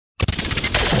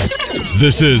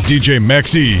This is DJ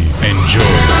Max E. Enjoy.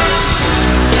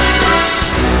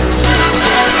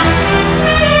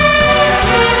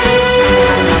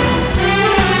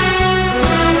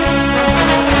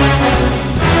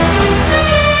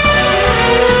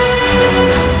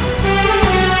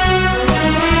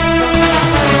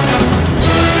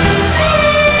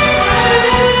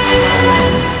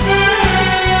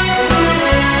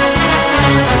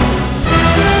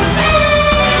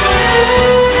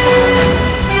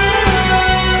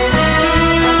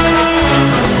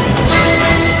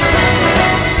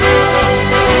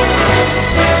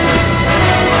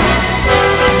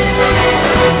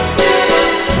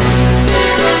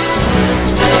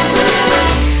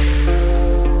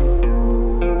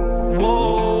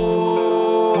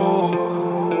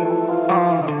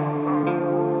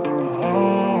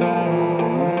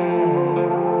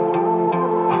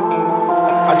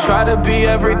 Try to be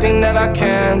everything that I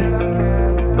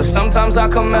can, but sometimes I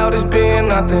come out as being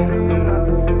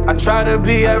nothing. I try to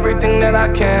be everything that I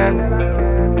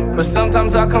can, but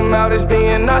sometimes I come out as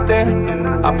being nothing.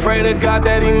 I pray to God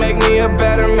that He make me a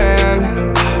better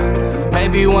man.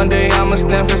 Maybe one day I'ma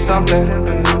stand for something.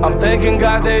 I'm thanking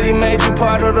God that He made you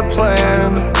part of the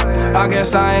plan. I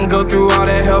guess I ain't go through all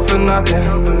that hell for nothing.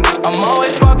 I'm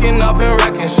always fucking up and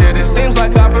wrecking shit. It seems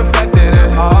like I perfected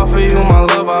it. I offer you my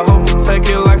love, I hope you take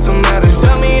it like some medicine.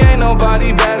 Tell me ain't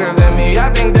nobody better than me. I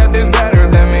think that there's better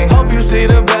than me. Hope you see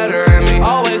the better in me.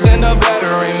 Always end up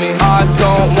bettering me. I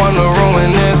don't wanna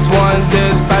ruin this one.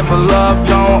 This type of love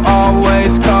don't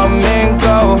always come and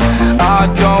go.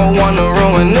 I don't wanna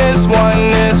ruin this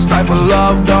one. This type of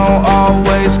love don't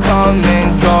always come and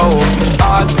go.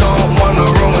 I don't wanna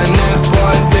ruin this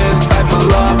one. This type of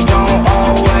love don't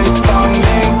always come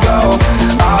and go.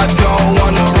 I don't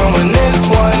wanna ruin this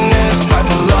one. This type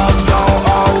of love don't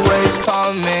always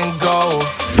come and go.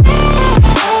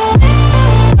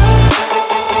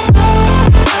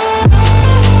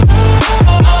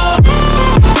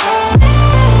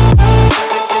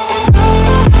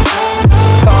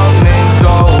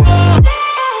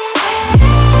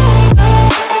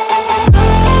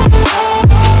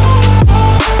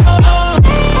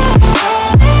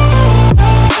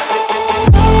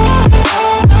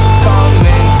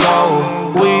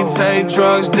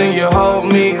 Drugs, then you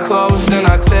hold me close. Then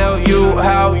I tell you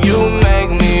how you make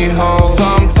me whole.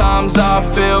 Sometimes I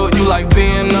feel you like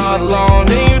being alone.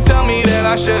 Then you tell me that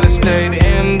I should've stayed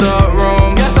in the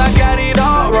room. Guess I got it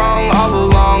all wrong, all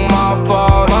along my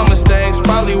fault. My mistakes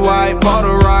probably wipe all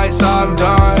the rights I've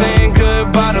done. Saying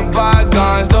goodbye to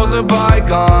bygones, those are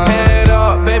bygones. Head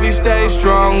up, baby, stay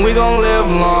strong, we gon' live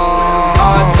long.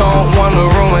 I don't wanna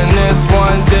ruin this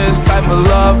one. This type of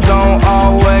love don't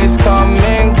always come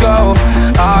and go.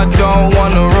 I don't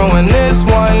wanna ruin this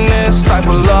one. This type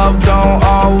of love don't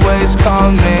always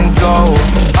come and go.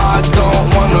 I don't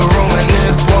wanna ruin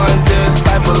this one. This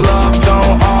type of love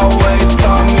don't always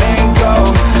come and go.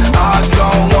 I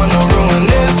don't wanna ruin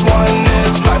this one.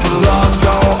 This type of love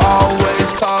don't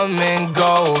always come and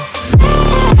go.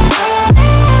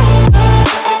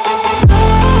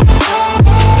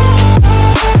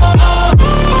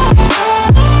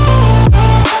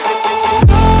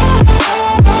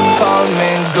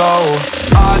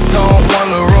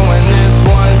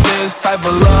 Type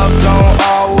of love don't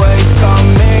always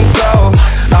come and go.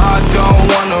 I don't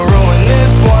wanna ruin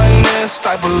this one. This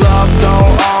type of love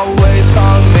don't always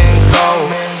come and go.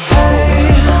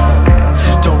 Hey,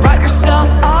 don't write yourself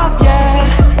off yet.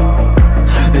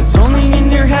 It's only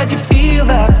in your head you feel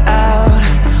left out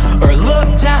or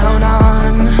looked down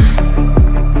on.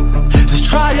 Just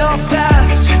try your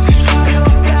best.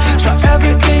 Try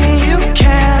everything you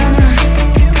can.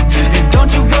 And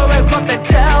don't you worry what they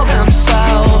tell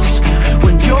themselves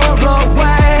when you're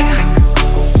away.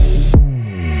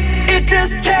 It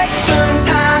just takes some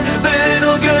time,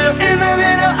 little girl in the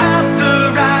middle of the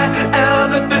ride.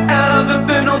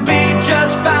 Everything will be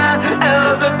just fine.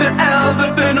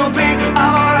 Everything will be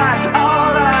alright,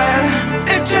 alright.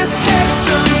 It just takes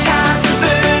some time,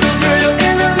 little girl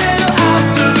in the middle of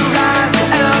the ride.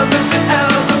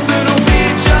 Everything will be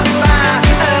just fine.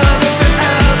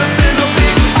 Everything will be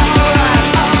alright,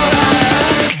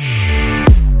 alright.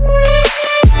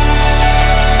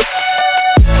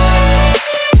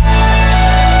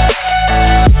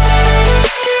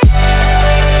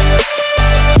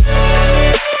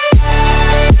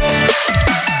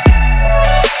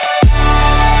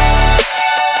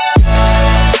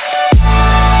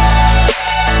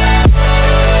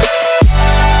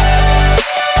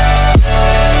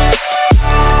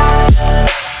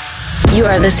 You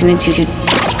are listening to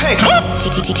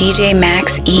DJ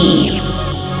Max E.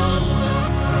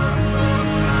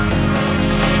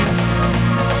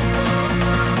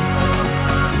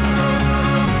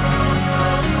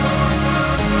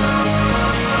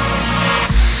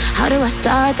 I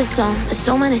start the song? There's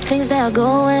so many things that are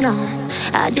going on.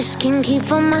 I just can't keep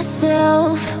for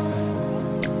myself.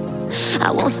 I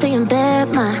won't stay in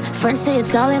bed, my friends say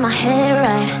it's all in my head,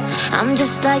 right? I'm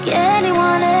just like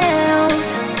anyone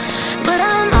else, but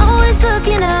I'm always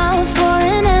looking out for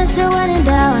an answer when in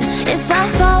doubt. If I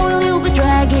fall, will you be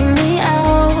dragging me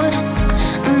out?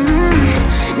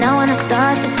 Now when I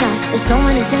start the song, there's so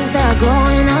many things that are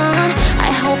going on.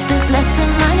 I hope this lesson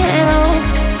might help.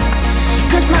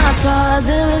 Cause my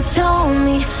father told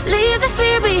me, leave the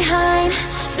fear behind.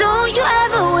 Don't you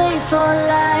ever wait for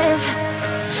life.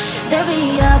 There'll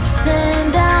be ups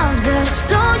and downs, but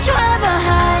don't you ever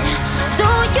hide.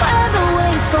 Don't you ever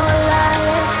wait for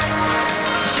life.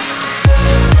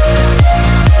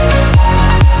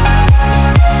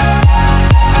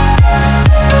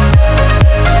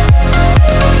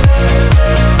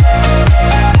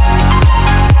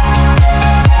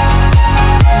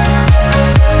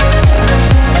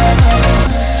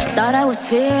 Thought I was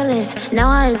fearless, now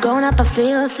I ain't grown up, I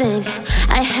feel things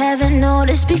I haven't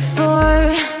noticed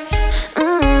before.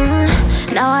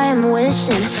 Now I am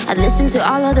wishing I'd listen to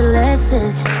all of the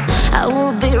lessons. I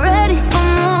will be ready for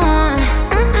more.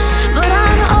 But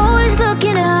I'm always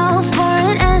looking out for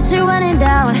an answer when in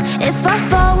doubt. If I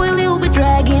fall, will you be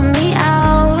dragging me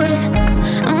out?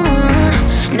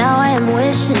 Now I am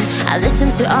wishing I'd listen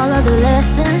to all of the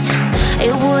lessons.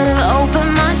 It would have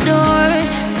opened my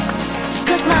doors.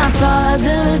 Cause my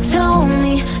father told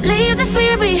me, leave the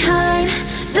fear behind.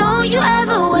 Don't you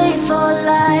ever wait for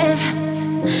life.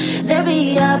 There'll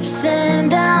be ups and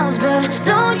downs, but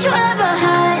don't you ever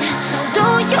hide.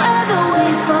 Don't you ever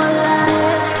wait for life.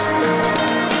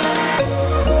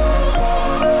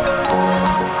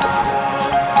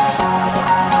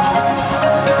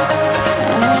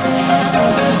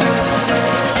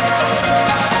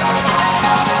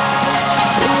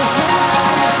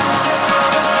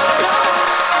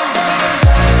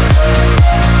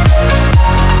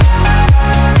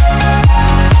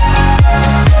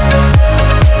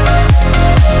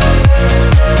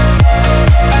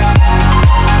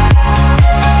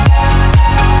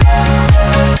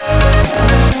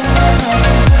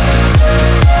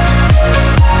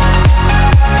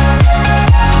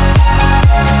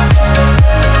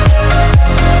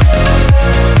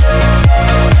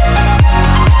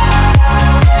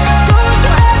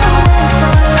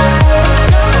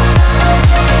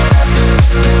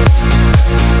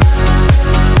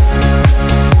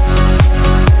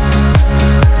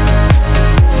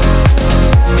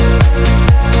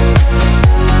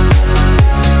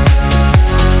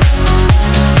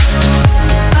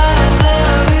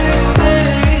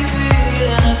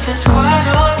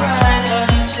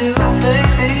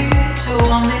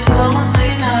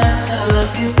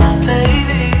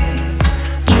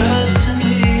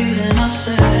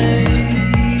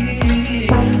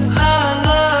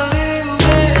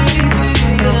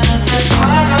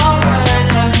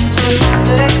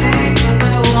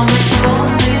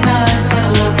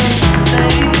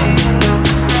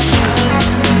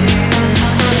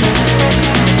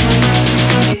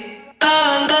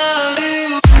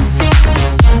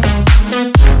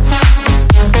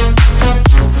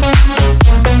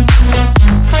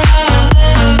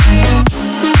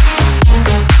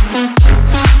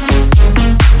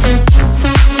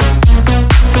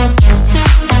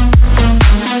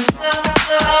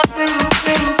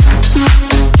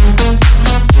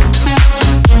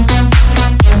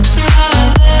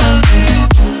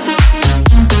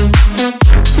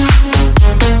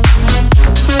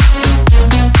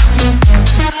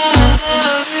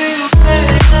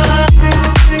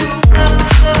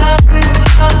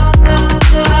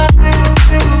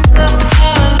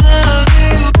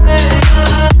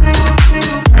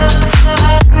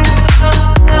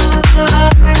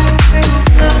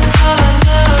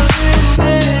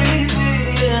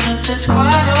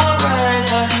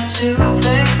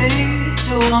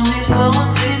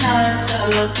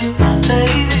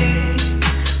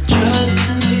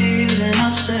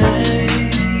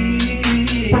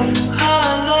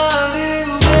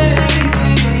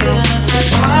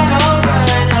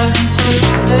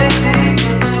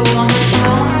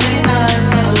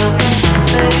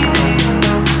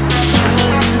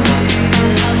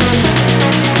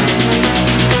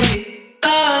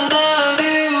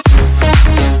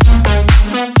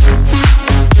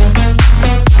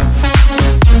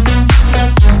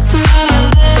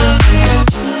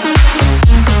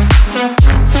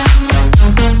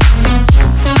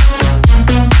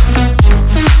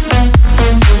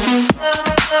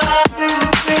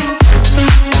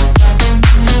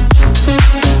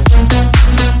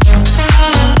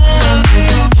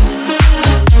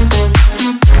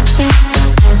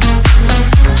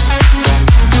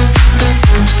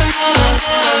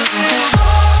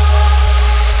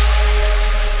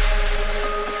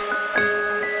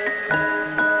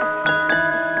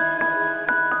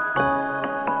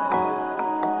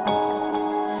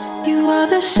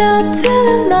 shelter,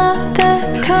 the love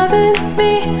that covers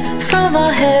me from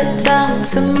my head down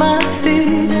to my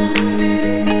feet.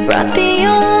 Brought the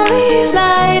only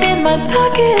light in my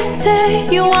darkest day.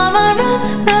 You are my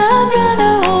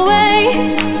runaway.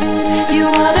 You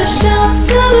are the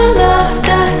shelter, the love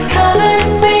that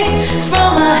covers me from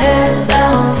my head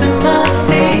down to my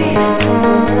feet.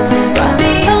 Brought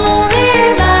the only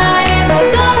light in my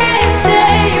darkest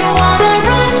day. You are my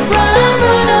runaway.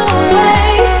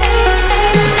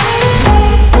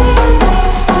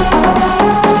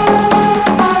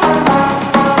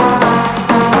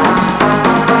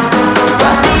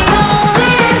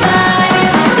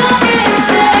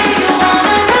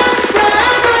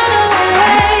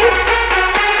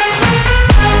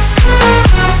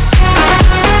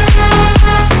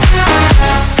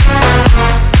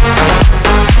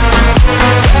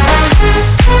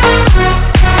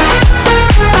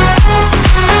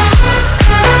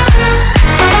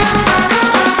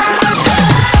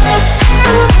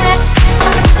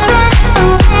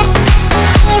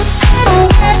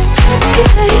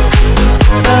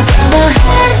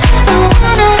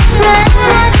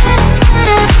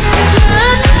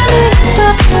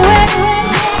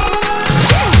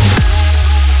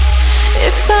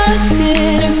 If I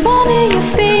didn't fall at your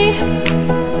feet,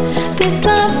 this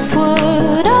life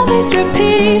would always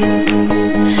repeat.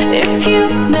 If you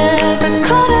never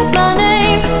called out my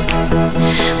name,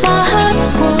 my heart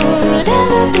would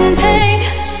end up in pain.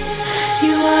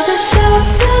 You are the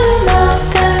shelter, the love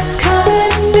that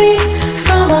covers me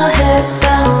from my head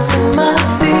down to my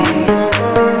feet.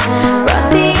 Brought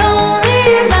the only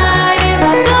light in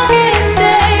my darkest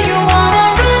day. You are my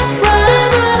runaway.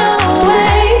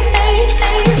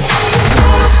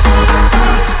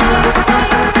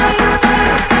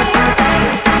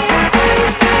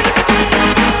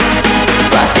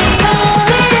 Brought the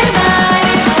only light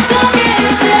in my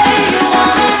darkest day. You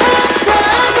are my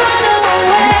runaway.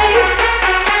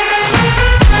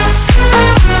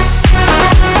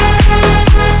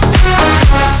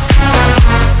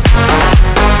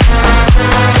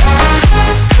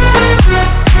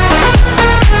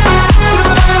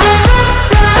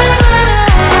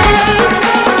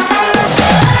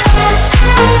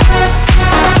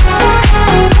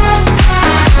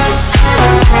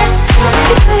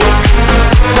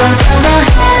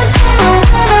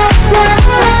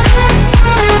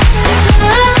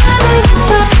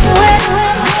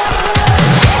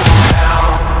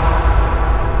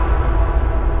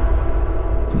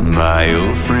 My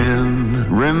old friend,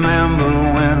 remember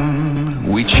when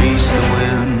we chased the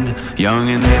wind, young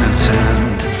and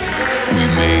innocent? We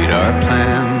made our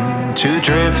plan, two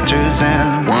drifters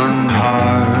and one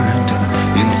heart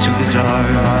into the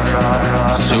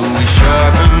dark. So we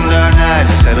sharpened our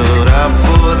knives, settled up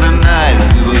for the night.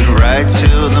 We would ride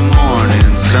till the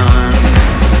morning sun.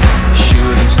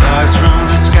 Shooting stars from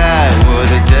the sky were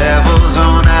the devil's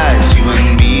own eyes. You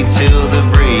and me till the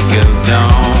break of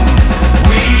dawn.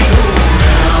 We go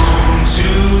down to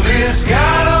this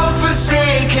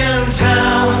god-forsaken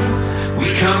town. We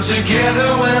come together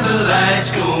when the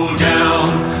lights go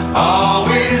down.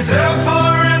 Always up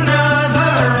for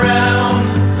another round.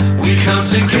 We come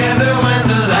together when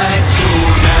the lights go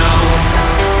down.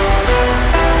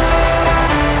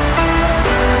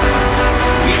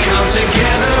 We come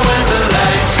together when the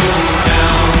lights go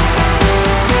down.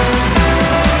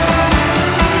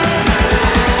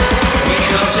 We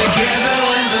come together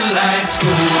when the lights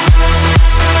go down.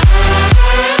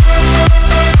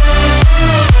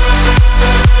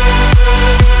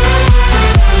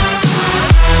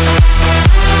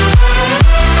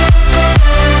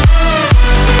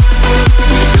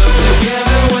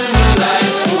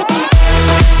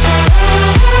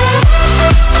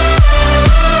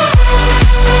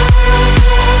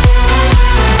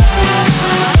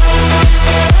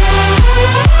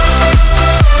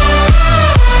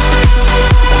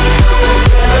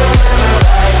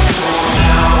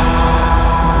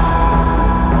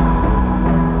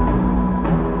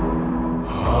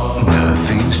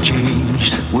 Nothing's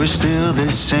changed, we're still the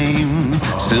same,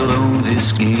 still own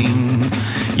this game.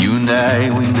 You and I,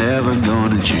 we never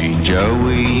gonna change our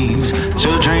ways.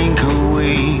 So drink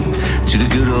away to the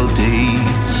good old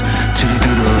days, to the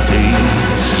good old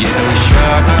days. Yeah, we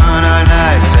sharpen our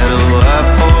knives, settle up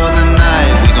for the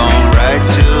night. We gon' ride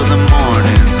till the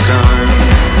morning sun.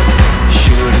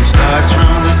 Shooting stars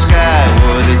from the sky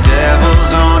were the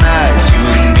devil's own eyes. You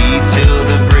and me till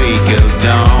the break of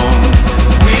dawn.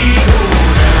 We go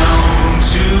down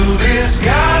to this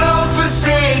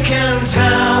god-forsaken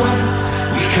town.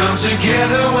 We come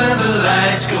together when the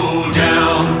lights go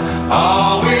down.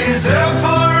 Always up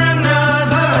for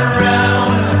another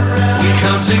round. We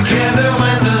come together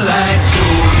when the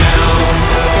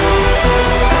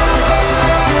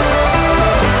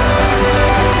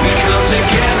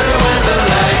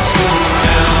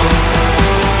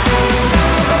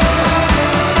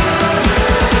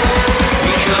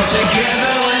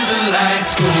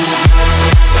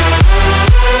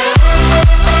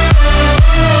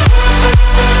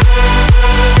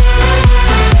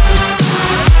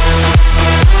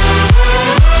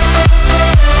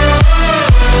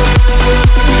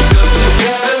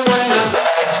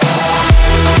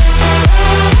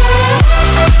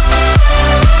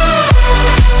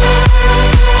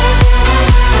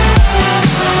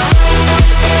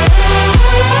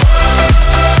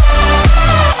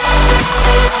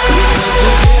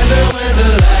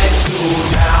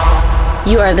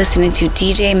are listening to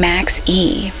DJ Max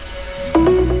E.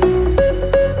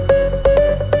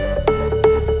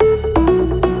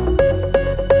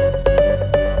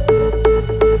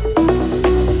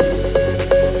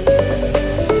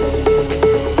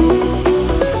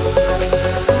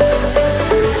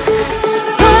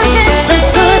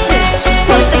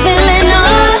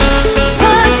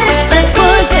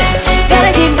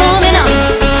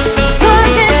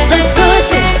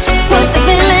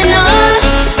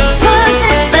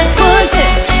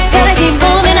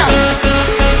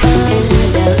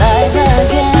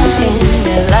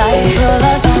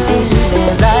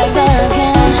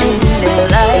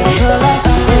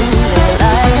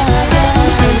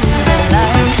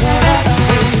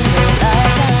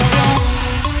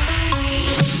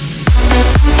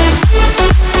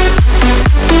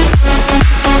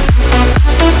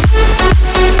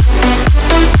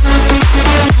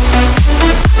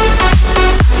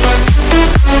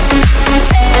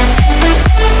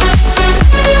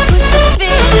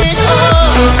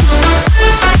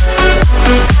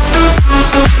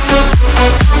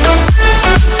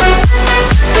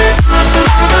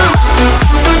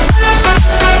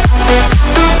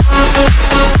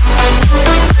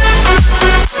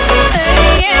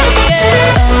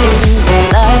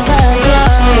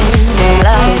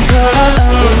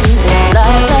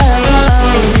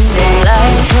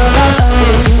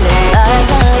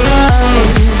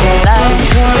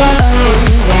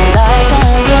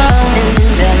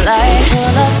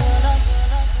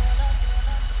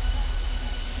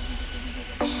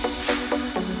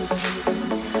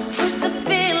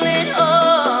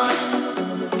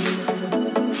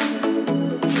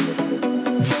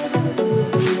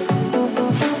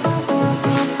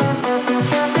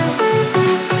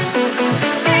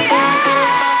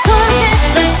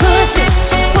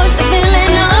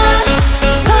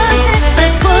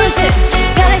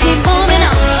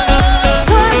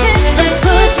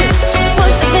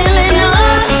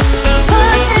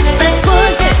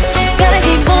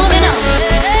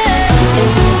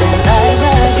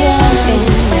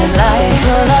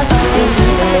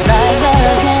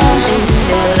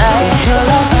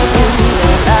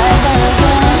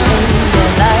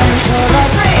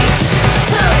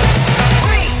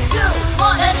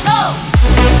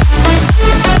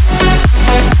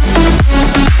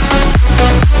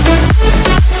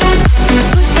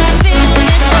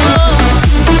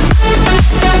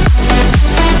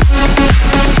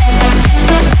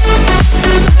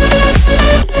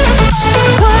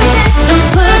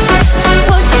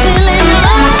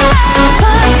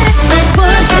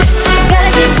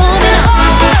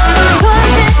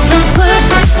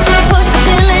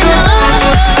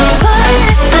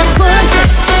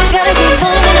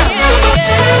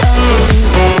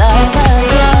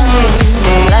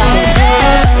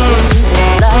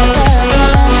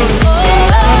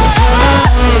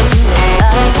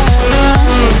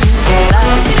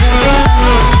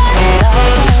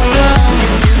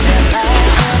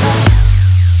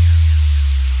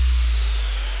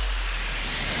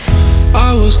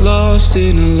 Lost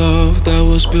in a love that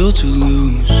was built to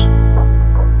lose.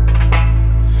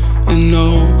 And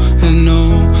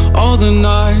no, all the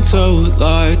nights I would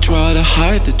lie, try to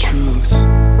hide the truth.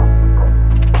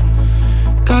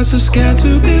 Got so scared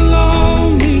to be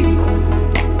lonely,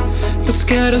 but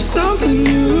scared of something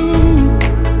new.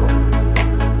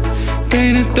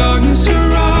 Painted darkness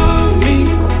around me,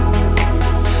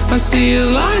 I see a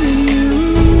light in you.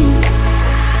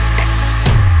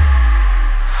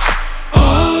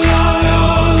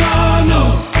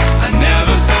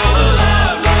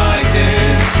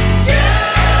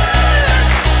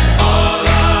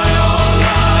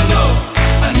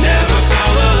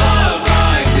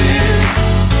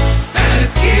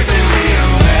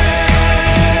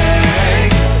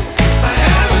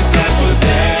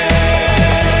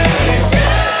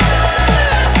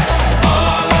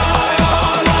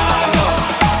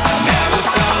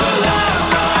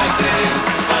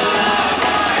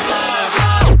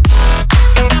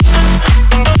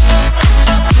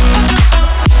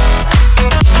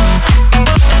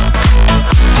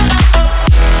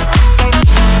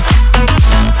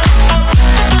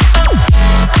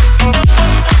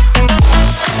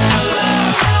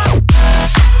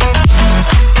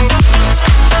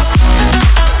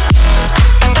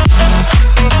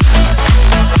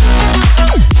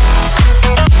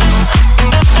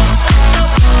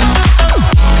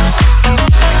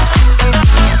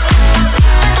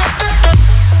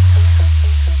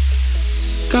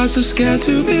 Got so scared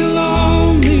to be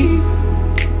lonely,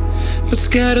 but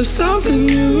scared of something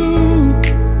new.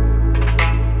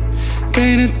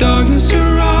 Painted darkness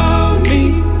around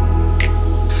me,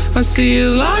 I see a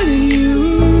light in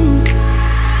you.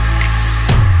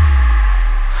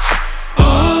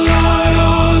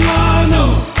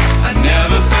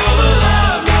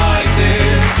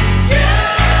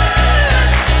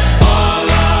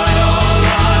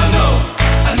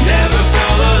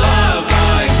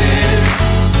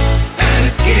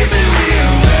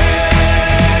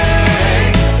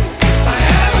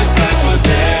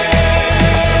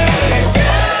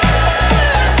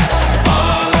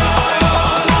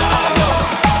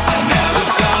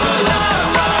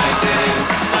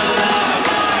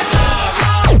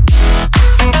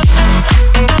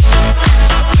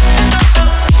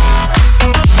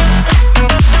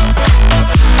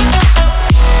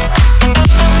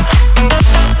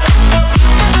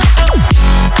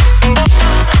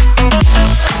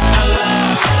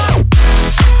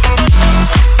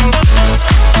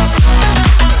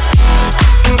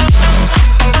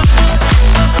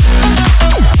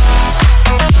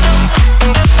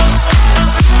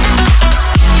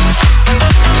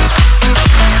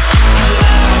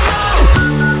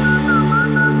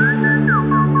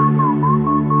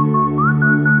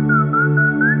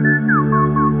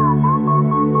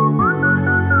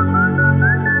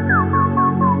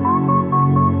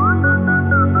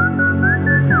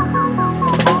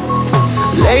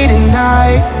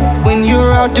 night. When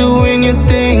you're out doing your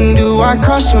thing, do I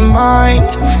cross your mind?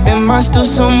 Am I still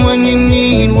someone you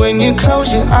need when you close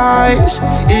your eyes?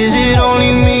 Is it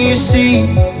only me you see?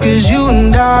 Cause you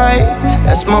and I,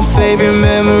 that's my favorite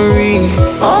memory.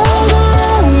 All the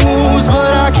wrong moves,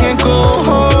 but I can't go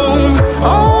home.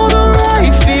 All the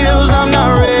right feels, I'm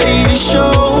not ready to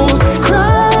show.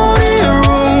 Crowded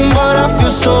room, but I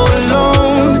feel so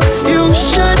alone. You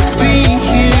should be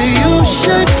here, you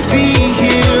should be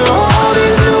here. All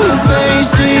these new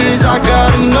faces, I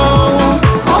gotta know.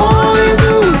 All these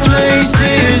new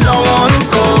places, I wanna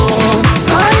go.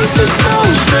 Life is so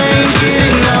strange,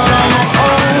 getting out on my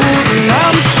own. And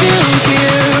I'm still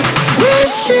here,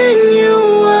 wishing you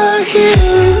were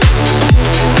here.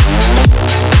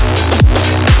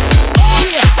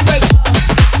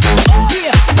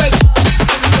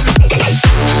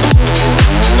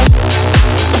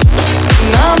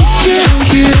 And I'm still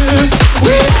here,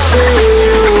 wishing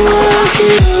you were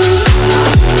here.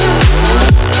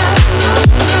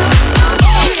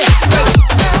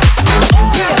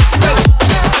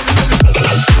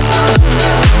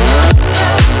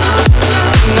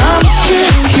 And I'm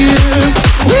still here,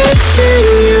 wishing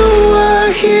you were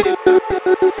here.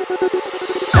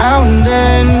 Now and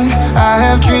then, I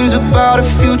have dreams about a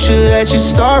future that you're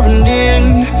starring in.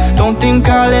 Don't think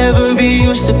I'll ever be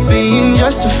used to being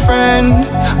just a friend.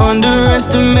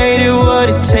 Underestimated what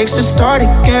it takes to start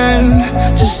again.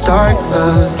 To start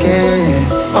again.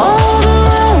 All the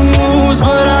wrong moves,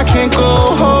 but I can't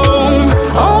go home.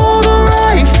 All the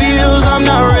right feels, I'm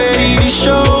not ready to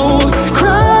show.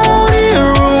 Crowded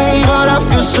room, but I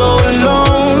feel so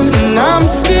alone. And I'm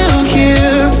still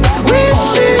here,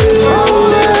 wishing you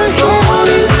were here. All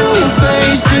these new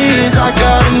faces, I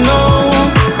gotta know.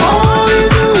 All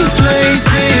these new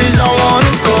places, I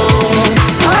wanna go.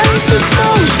 Life is so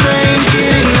strange,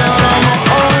 getting out on my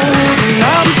own. And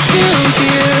I'm still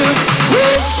here,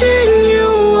 wishing you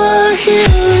were here.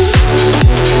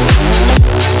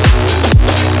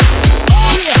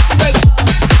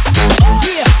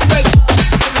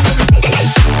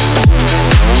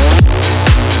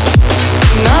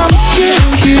 And I'm still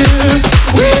here,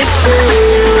 wishing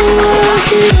you were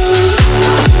here.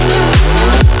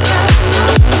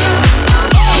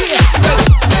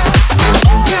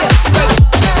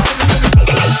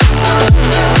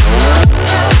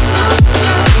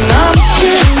 And I'm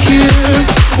still here,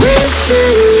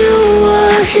 wishing you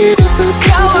were here.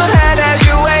 Go ahead as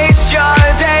you waste your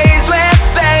days with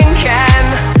thinking.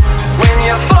 When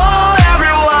you fool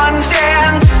everyone's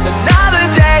hands, another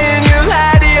day and you've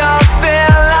had your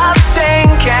fill of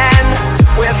sinking.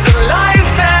 With the life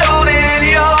held in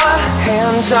your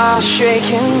hands are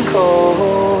shaking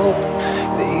cold.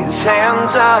 These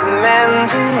hands are meant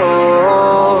to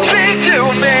hold. Speak to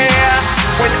me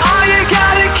when all you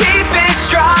gotta keep is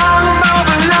strong. Move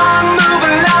along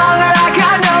like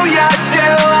I know you do.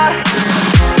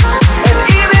 And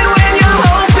even when your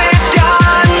hope is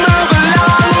gone, move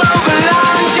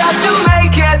along just to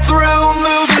make it through.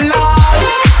 Move along.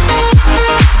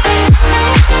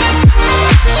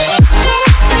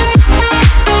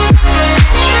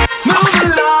 Move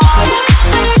along.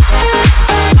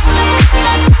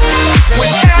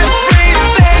 When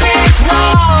everything is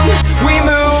wrong, we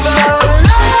move along.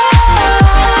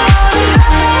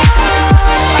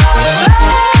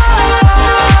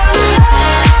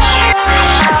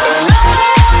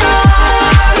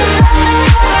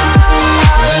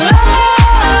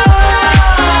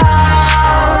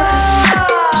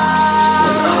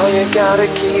 All you gotta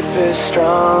keep is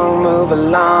strong. Move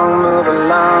along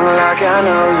like I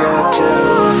know you do.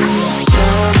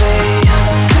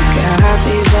 Look, I got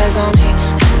these eyes on me,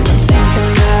 and I'm thinking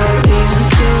about leaving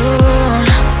soon.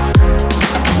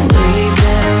 We've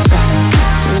been friends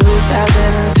since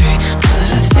 2003, but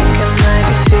I think I might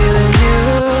be feeling you.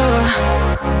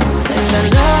 And I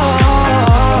know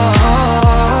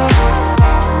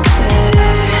that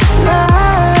it's not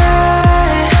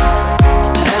right.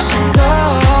 I should go,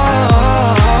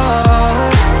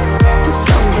 but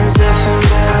something's different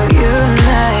about you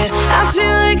tonight. I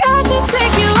feel like I should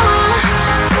take you on.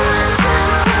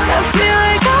 I feel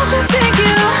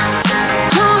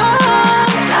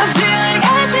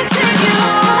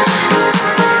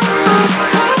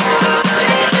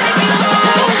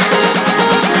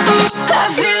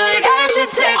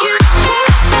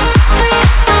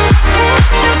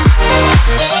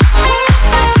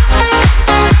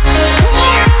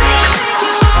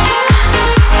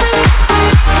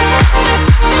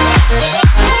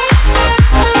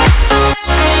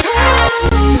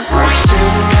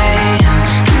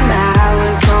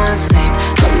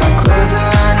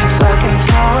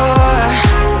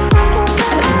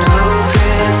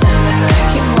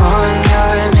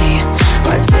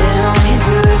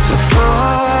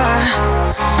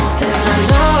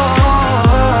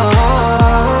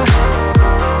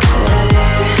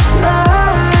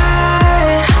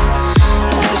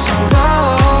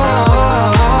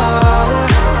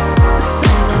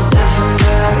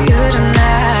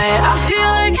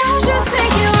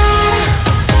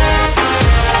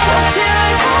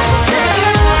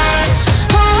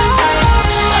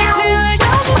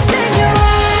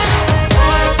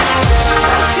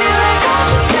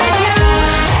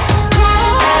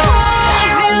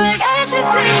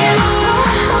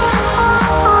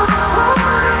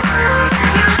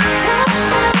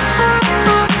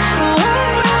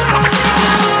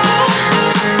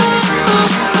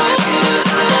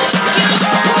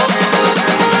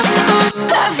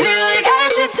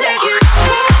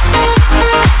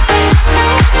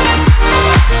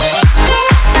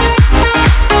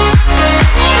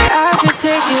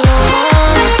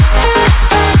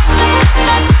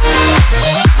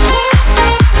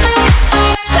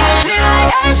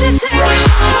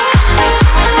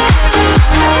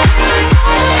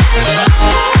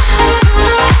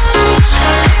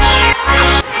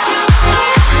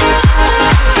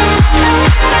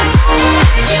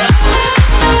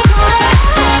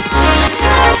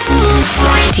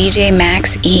DJ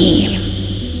Max E.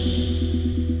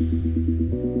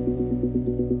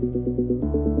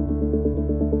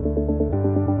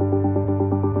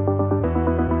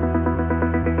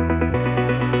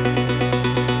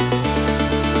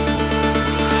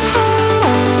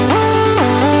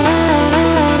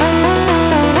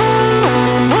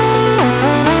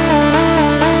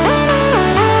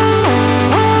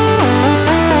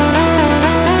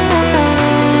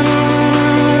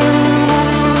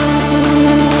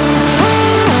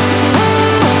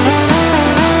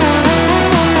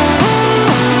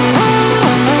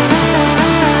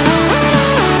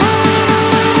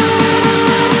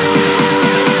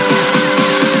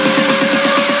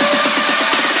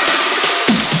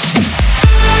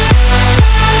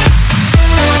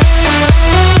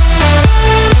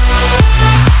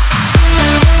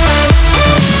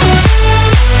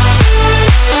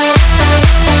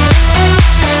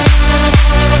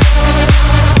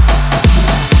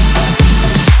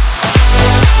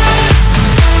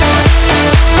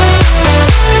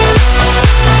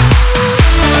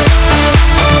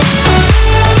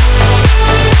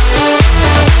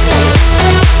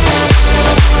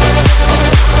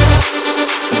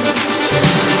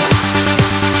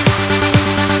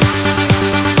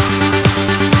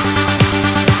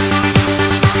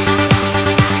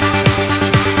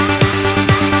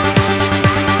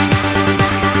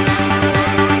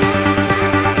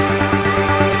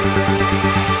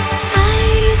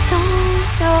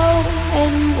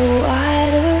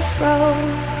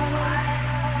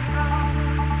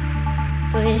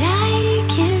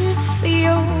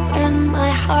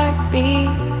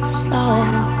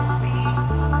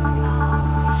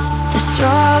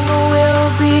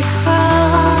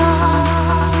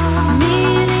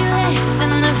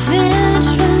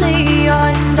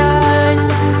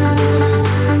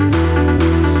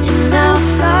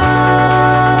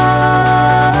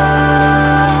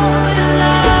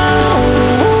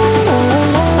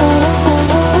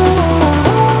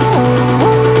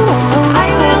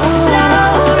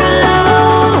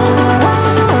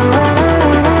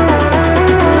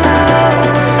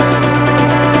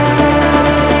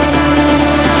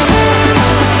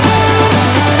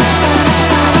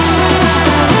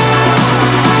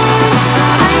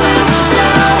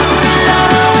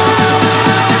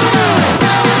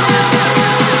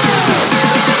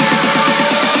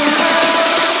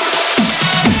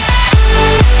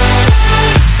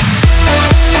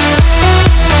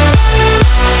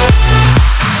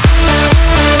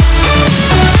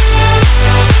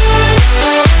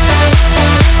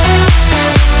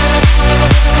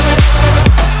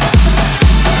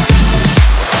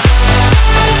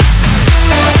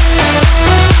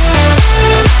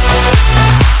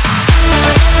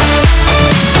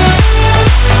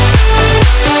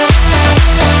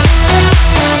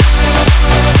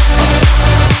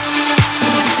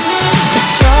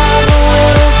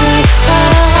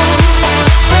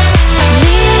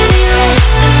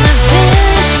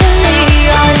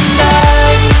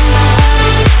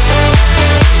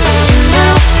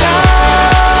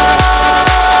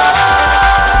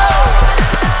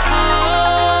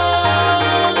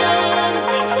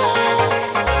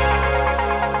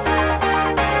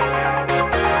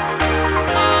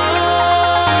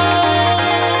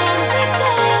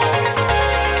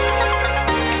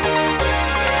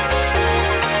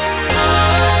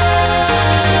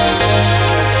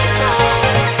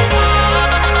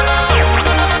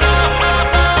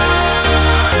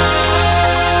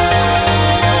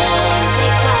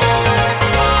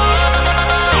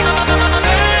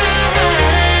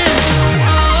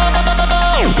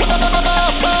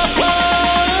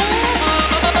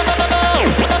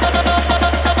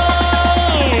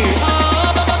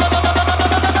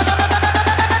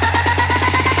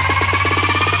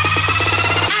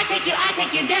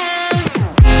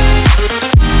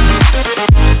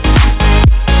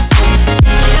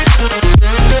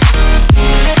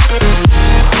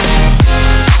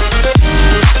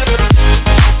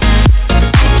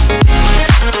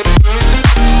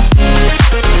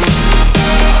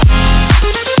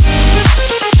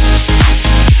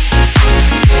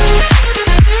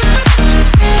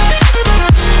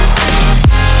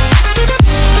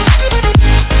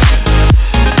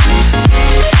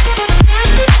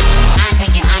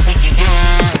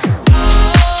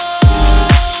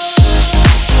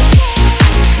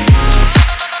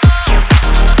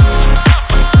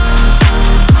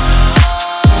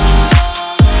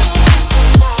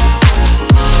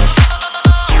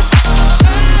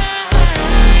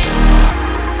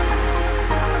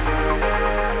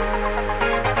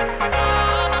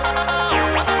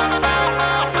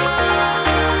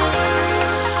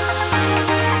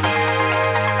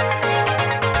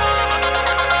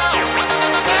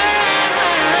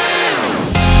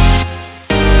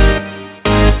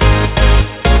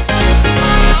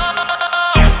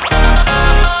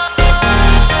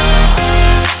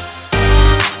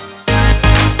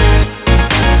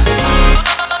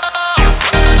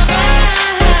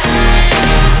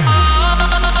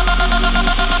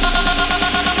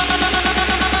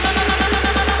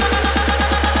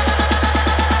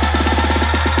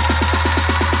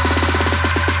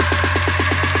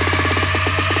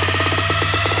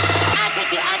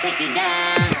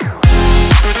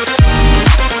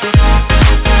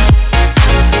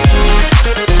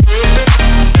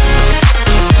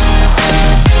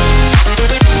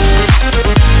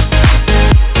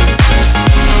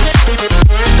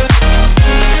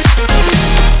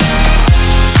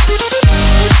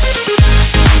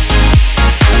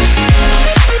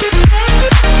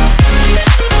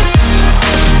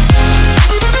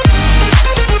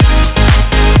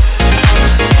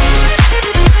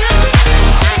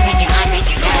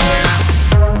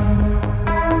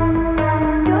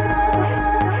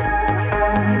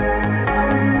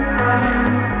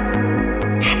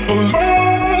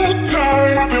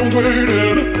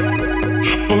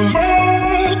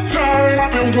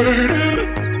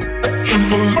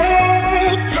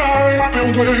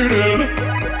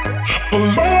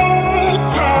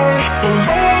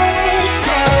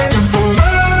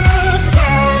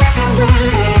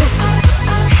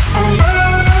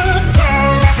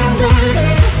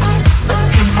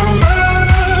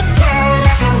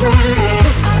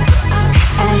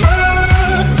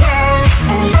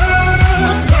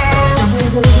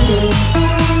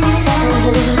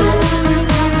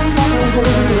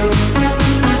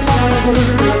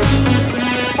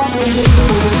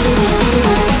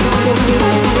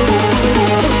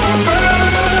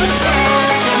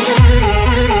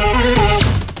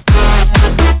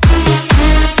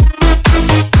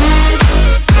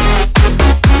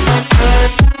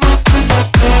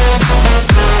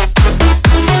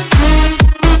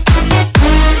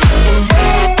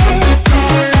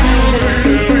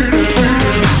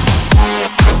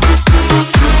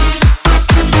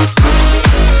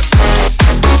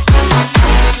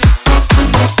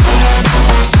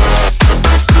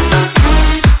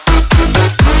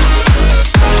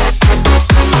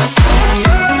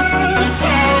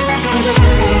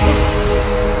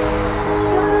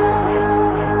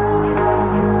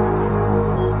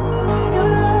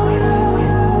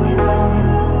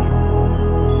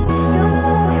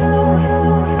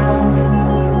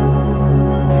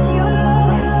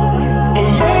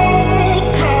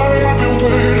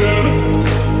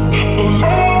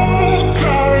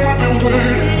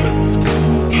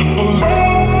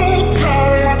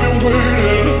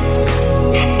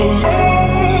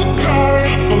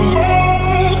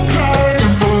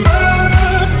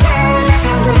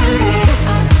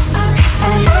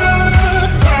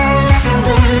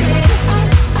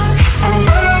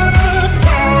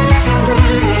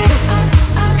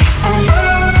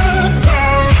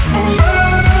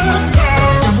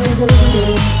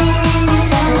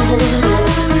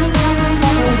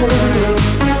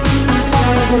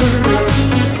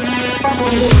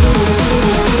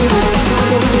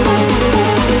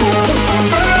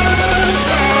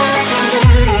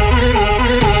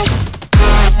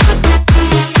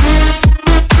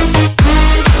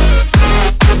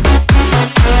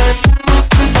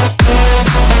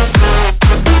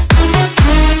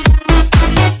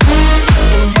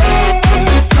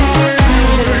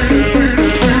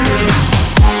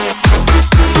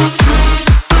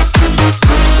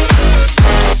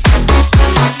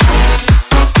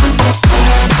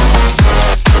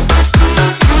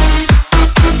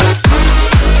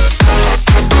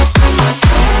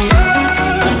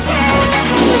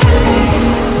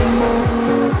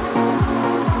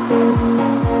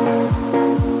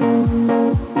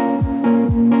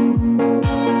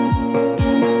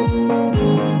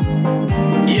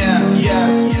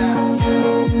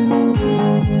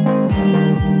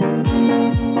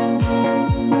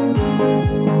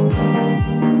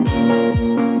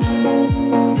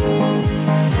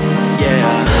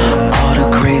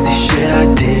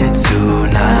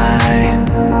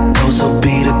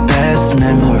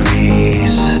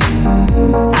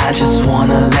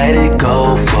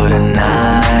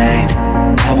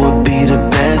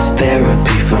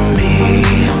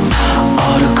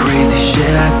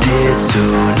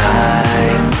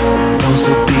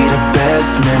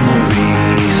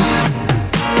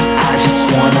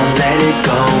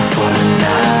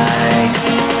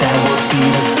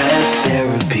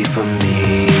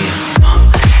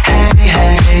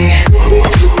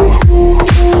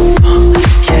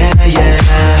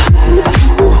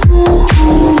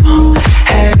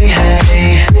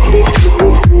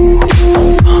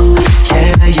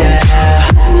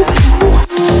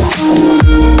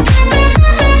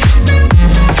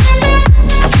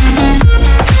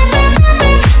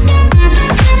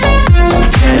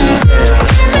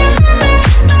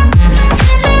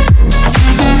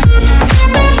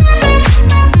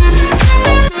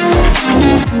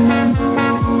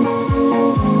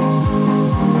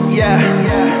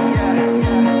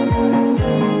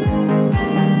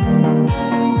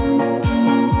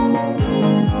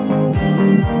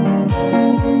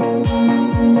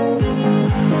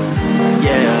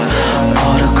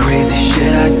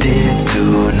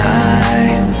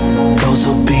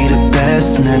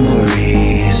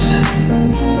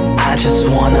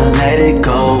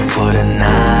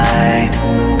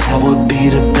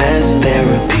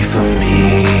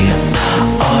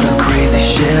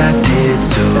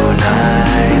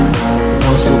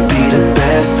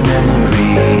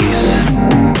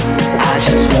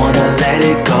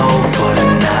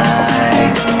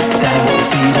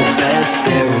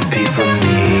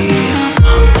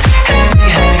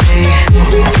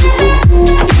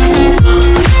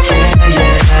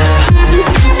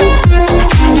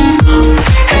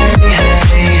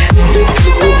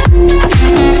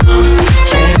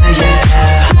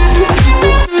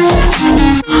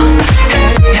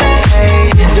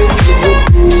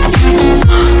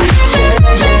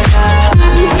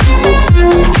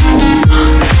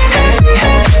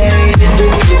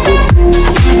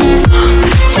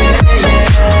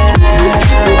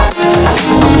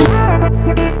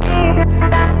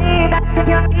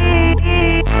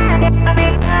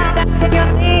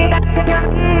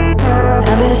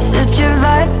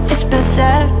 been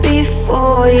sad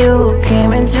before you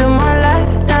came into my life.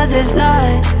 Now there's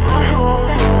light.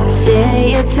 Seeing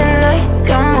you tonight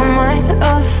got my mind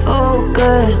off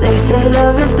focus. They say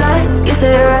love is blind, guess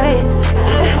they're right.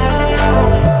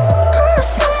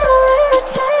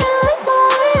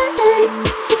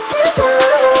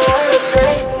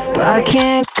 But I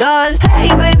can't, cause hey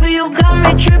baby, you got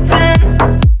me tripping.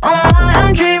 Oh my,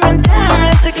 I'm dreaming,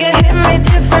 damn, it's like it hit me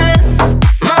different.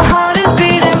 My heart is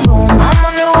beating, boom, I'm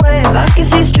on the wave, I can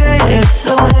see straight, it's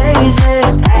so hazy.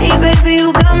 Hey baby,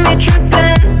 you got me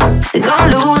tripping, think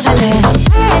I'm losing it.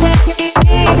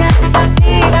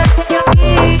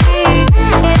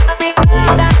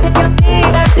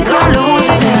 Think I'm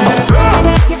losing it.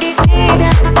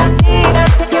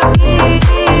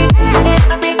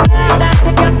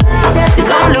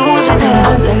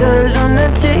 Like a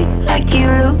lunatic, like you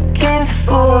looking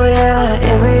for, yeah.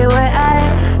 Everywhere I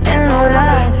am, and no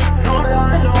lie.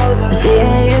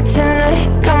 Seeing you tonight,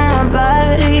 got my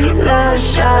body love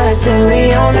shy. Turn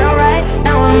me on the right,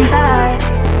 now I'm high.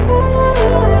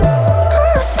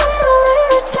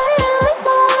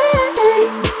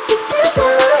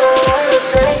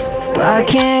 But I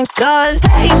can't, cause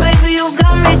hey baby, you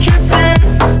got me tripping.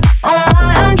 Oh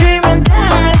my, I'm dreaming,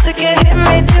 damn, it's like it hit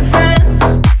me different.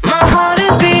 My heart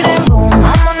is beating, boom,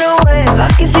 I'm on the wave, I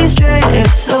can see straight,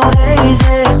 it's so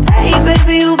hazy. Hey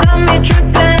baby, you got me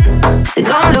tripping, think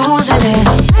I'm losing it.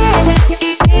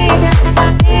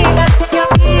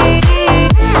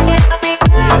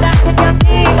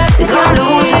 Think I'm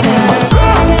losing it.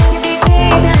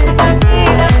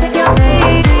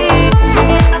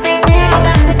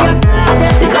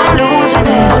 Think I'm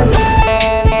losing it.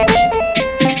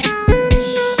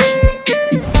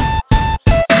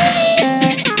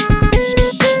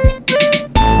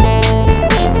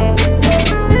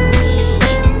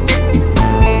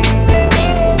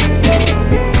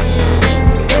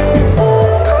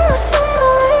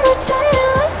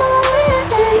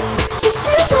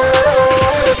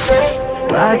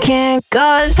 But I can't,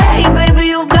 cause hey baby,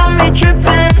 you got me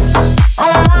tripping.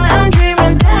 Oh my, I'm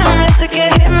dreaming, damn, it's like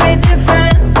it hit me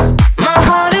different. My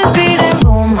heart is beating,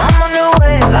 boom, I'm on the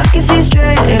wave, I can see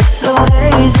straight, it's so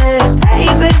hazy. Hey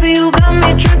baby, you got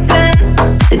me tripping,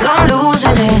 think I'm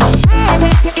losing it.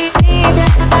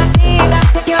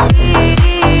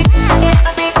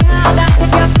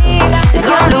 Think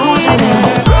I'm losing it.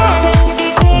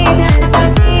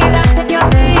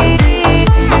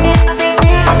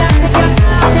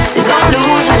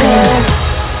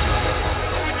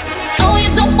 Oh, you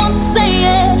don't want to say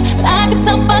it, but I can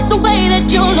tell by the way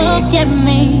that you look at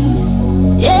me.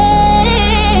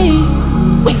 Yeah,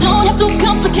 we don't have to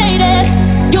complicate it.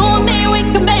 You and me, we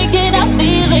can make it. I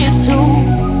feel it too.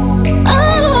 Oh,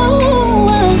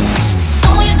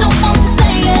 you don't want to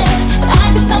say it, but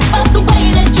I can tell by the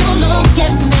way that you look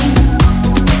at me.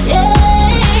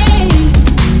 Yeah,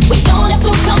 we don't have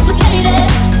to complicate it.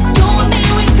 You and me,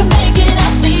 we can make it. I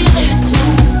feel it too.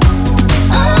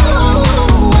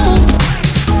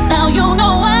 Now you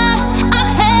know why I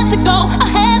had to go, I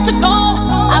had to go.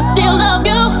 I still love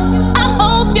you, I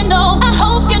hope you know, I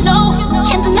hope you know.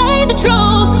 Can't deny the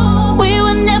truth, we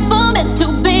were never meant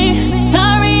to be.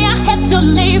 Sorry I had to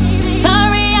leave,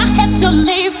 sorry I had to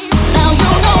leave. Now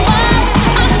you know why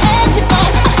I had to go,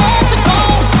 I had to go.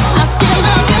 I still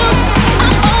love you, I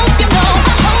hope you know,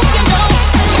 I hope you know.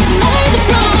 Can't deny the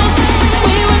truth,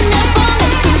 we were never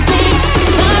meant to be.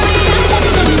 Sorry I had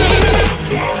to leave.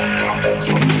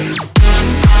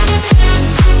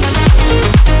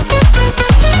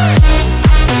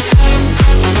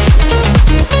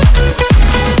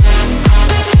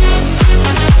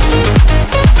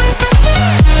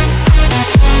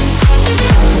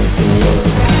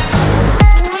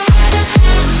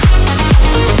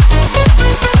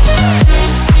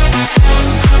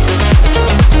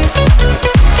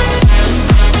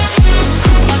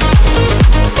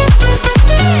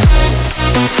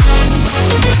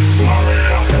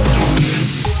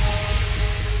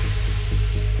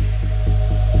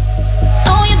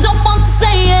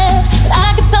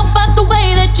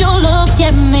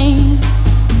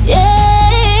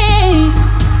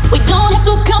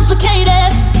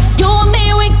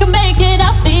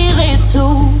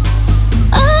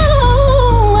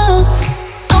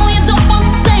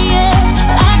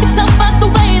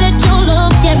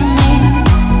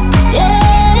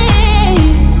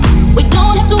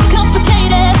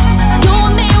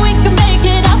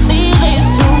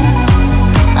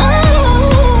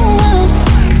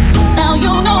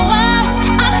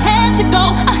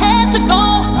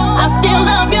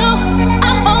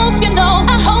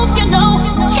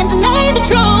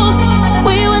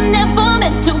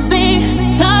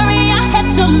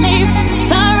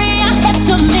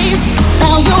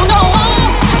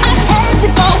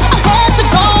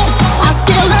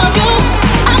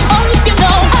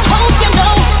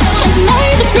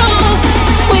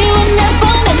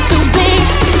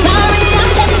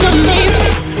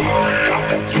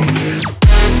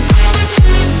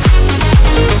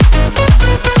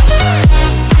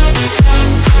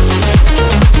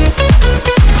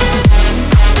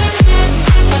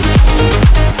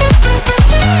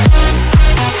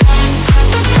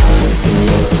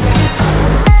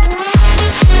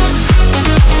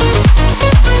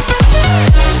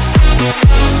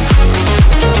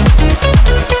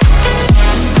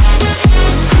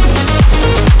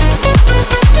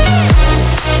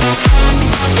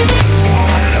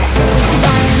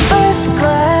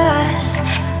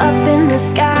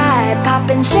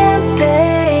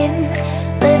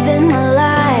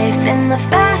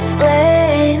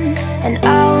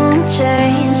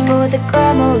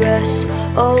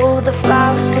 Oh, the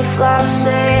flousy,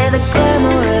 flousy, the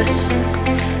glamorous,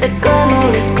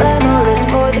 glamorous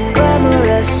for the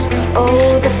glamorous.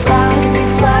 Oh, the flousy,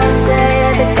 flousy,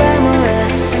 the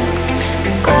glamorous,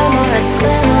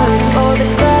 glamorous for the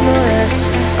glamorous.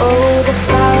 Oh, the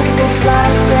flousy,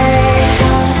 flousy,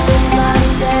 flousy, flousy,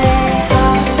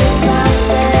 flousy,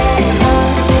 flousy, flousy,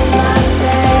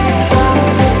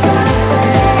 flousy, flousy,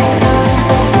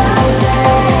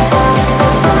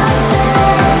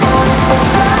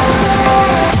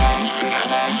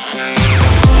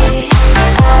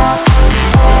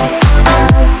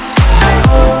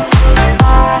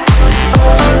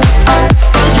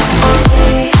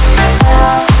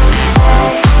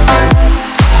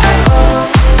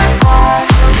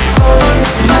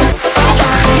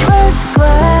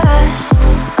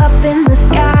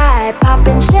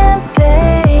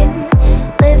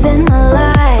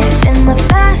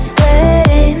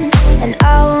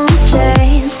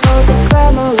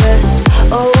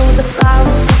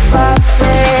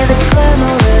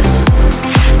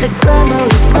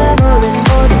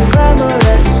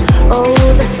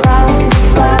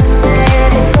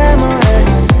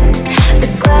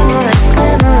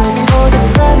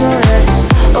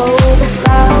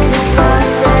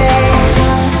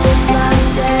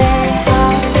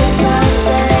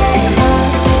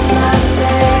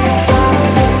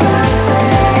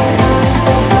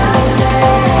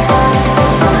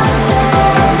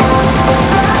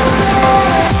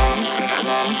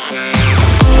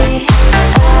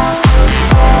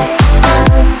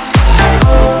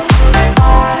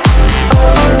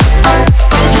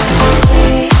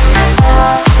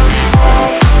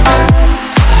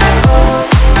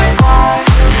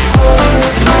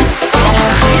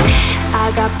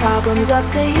 up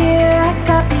to here, I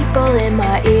got people in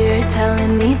my ear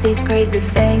telling me these crazy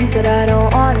things that I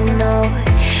don't wanna know.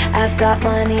 I've got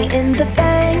money in the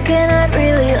bank and I'd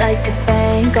really like to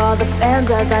thank all the fans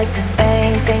I'd like to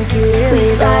thank you really.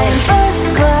 We flying first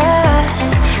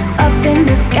class, up in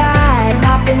the sky,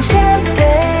 popping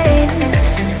champagne,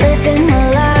 living my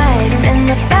life in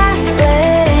the fast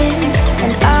lane.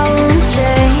 And I won't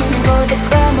change for the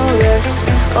glamorous.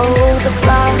 Oh, the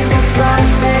flossy,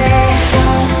 flossy,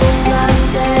 flossy,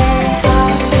 flossy,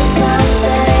 flossy, flossy,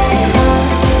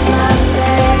 flossy, flossy,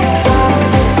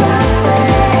 flossy, flossy,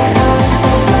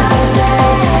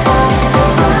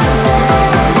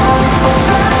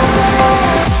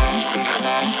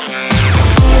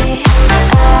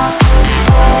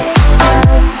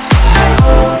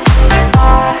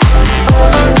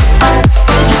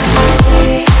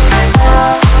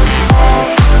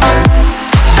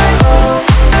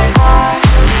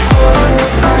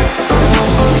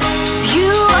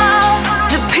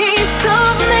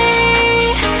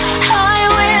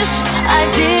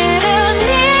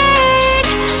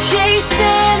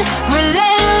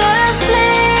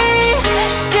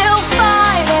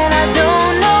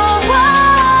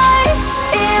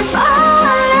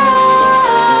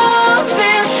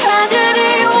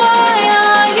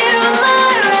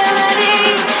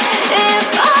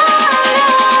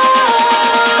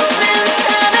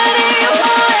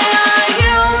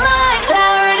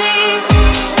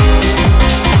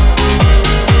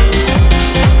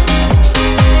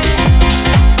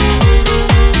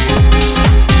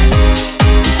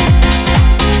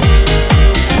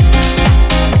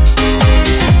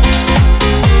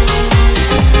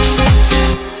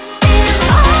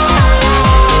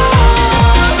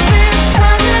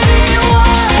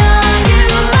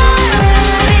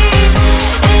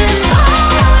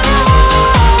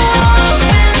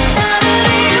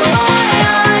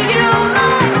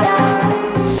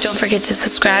 To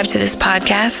subscribe to this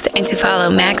podcast and to follow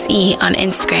Max E on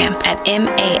Instagram at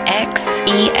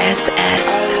MAXESS.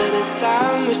 The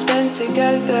time we spent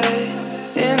together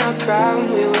in our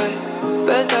prime, we were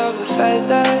birds of a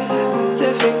feather,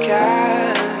 different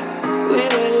kind. We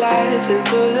were laughing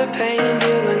through the pain,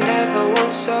 you were never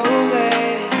once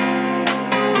away.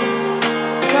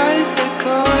 Cut the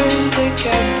cord that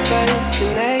kept us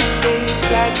connected,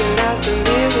 blacking out the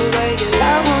mirror where your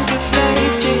light was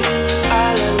reflected.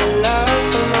 All of the love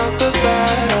from up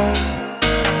above,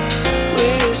 we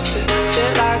used to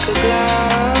fit like a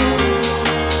glove.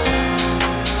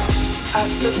 I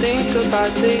still think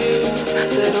about the you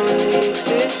that only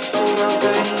exists in my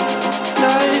brain.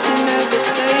 Nothing ever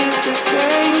stays the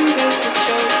same, guess it's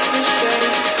just a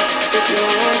shame with no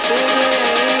one to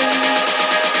blame.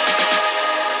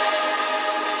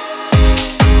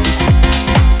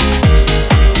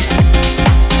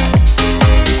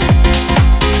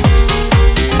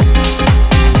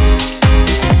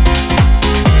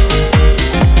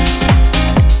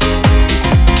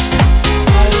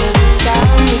 All of the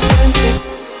time we spent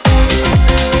together.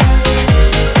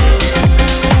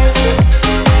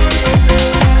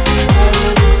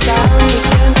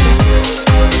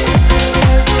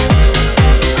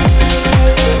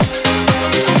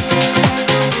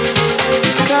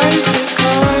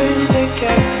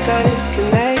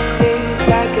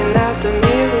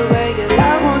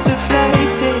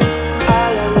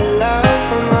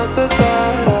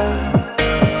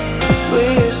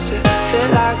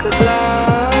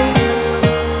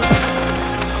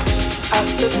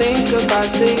 think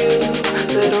about the you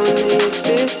that only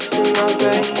exists in my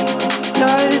brain.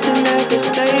 Nothing ever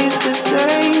stays the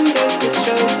same. Guess it's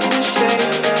just a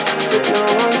shame with no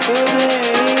one to blame.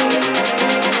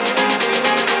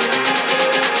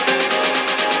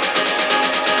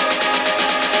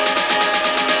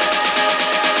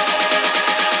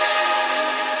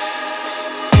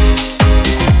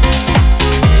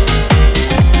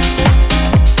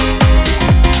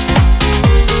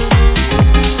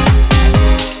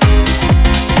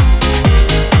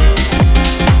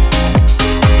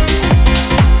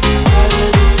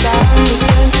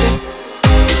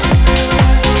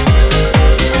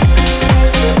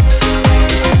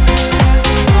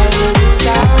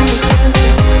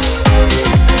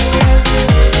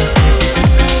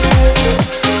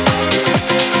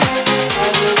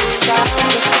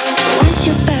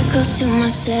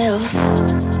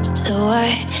 Though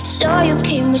I saw you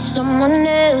came with someone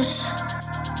else.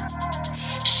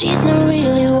 She's not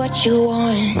really what you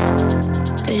want,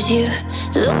 'cause you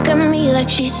look at me like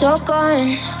she's all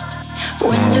gone.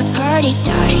 When the party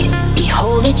dies, we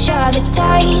hold each other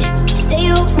tight. Say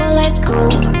you won't let go,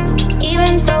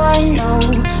 even though I know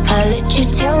I let you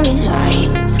tell me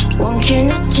lies. Won't care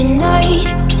not tonight.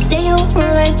 Say you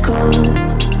won't let go,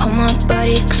 hold my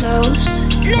body close.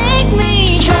 Make me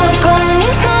drunk on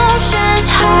emotions,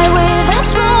 high without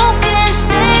smoking.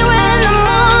 Stay when the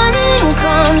morning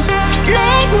comes.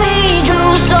 Make me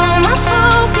lose all my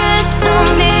focus.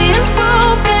 Don't be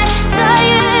broken,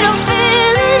 tired of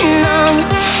feeling numb.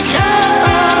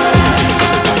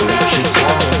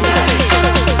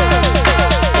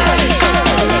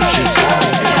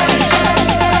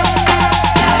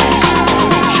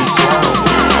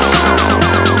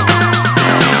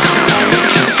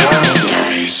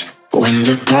 When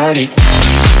the party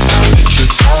I'll let you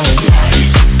tell me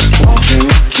lies. Won't you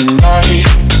make tonight?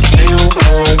 Say you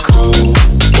wanna go.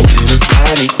 When the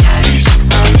party dies,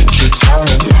 I'll let you tell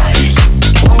me lies.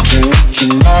 Won't you make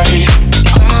tonight?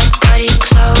 Hold my body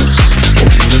close.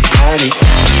 When the party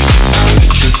dies, I'll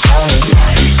let you tell me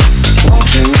lies. Won't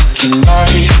you make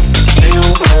tonight? Say you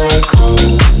wanna go.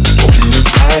 When the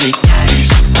party dies,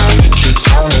 I'll let you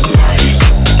tell me lies.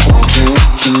 Won't you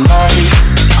make tonight?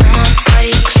 Hold my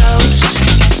body close.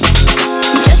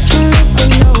 Just when we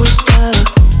know we're stuck,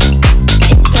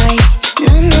 it's like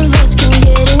none of us can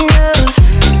get enough.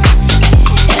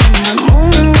 And the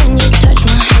moment when you touch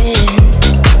my head,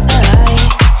 I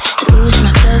lose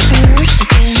myself in yours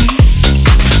again.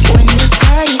 When the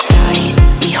party dies,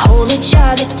 we hold each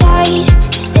other tight.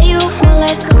 Say you won't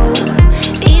let go,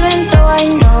 even though I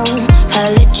know I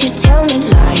let you tell me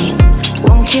lies.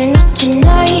 Won't care not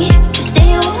tonight. Say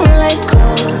you won't let go,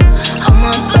 hold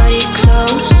my body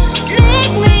close.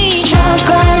 Make me drunk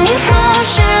on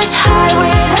emotions, high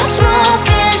without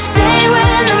smoking. Stay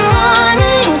when the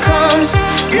morning comes.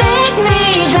 Make me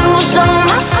lose all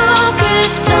my focus.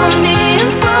 Don't be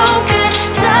broken,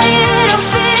 tired of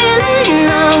feeling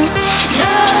numb.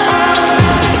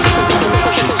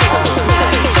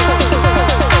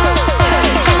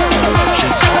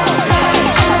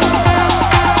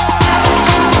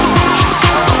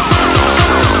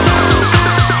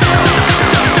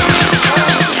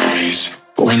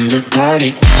 When the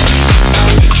party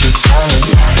I'll let you tell me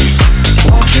lies.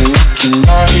 Won't you make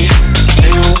tonight? Say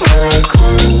you wanna go.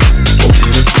 When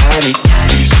the party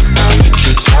dies, I'll let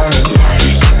you tell me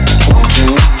lies. Won't you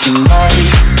make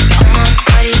tonight? Hold my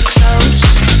body close.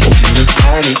 When the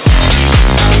party dies,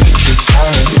 I'll let you tell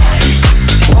me lies.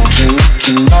 Won't you make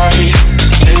tonight?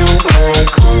 Say you wanna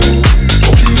go.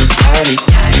 When the party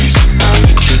dies, I'll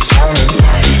let you tell me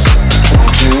lies.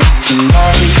 Won't you make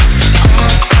tonight? Hold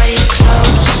my body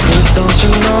close. 'Cause don't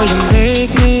you know you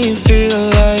make me feel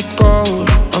like gold.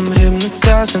 I'm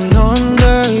hypnotized and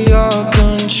under your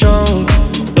control.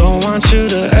 Don't want you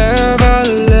to ever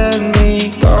let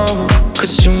me go.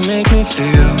 'Cause you make me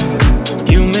feel.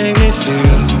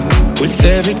 With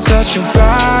every touch your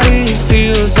body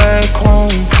feels like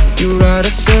home. You write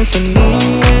a symphony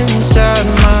inside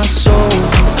my soul.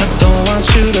 I don't want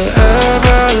you to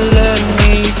ever let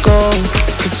me go.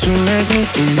 'Cause you make me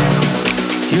feel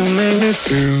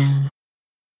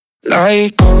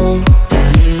like gold.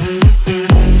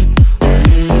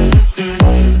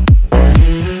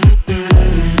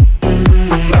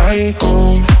 Like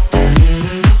gold.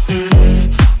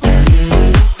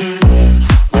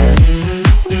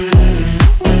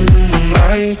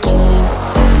 Like gold.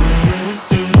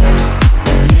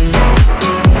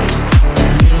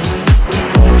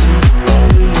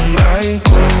 Like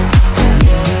gold.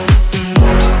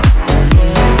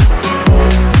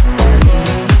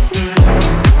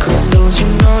 Cause don't you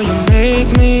know you make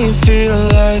me feel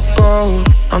like gold.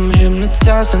 I'm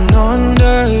hypnotized and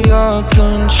under your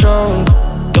control.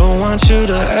 Don't want you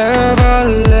to ever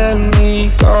let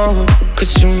me go.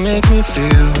 Cause you make me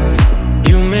feel,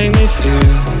 you make me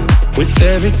feel. With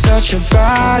every touch your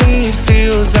body, it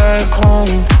feels like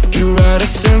home. You write a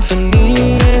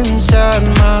symphony inside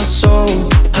my soul.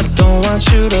 I don't want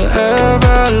you to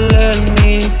ever let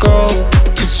me go.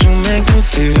 Cause you make me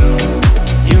feel,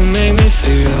 you make me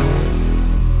feel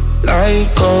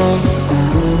like gold.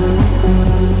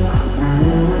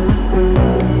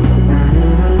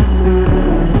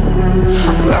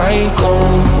 Like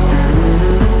gold.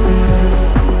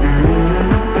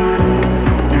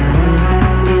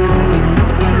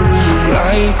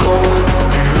 Like gold.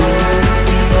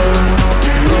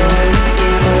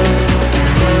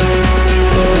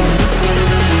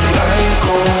 Like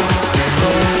gold.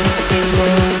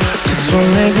 'Cause you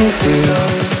make me feel,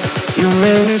 you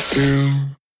make me feel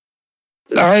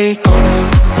like gold.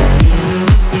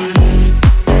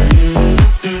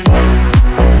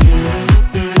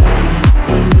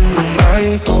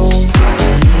 Like gold.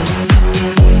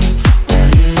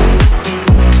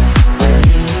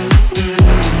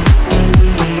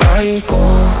 Like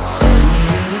gold.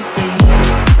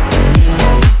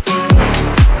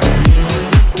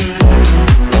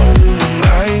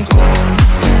 Like gold.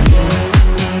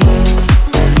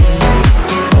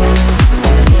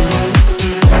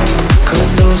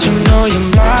 Cause don't you know your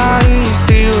body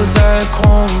feels like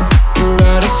home? You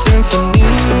write a symphony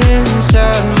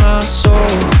inside my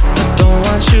soul. I don't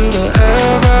want you to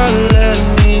ever let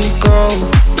me go.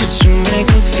 Cause you make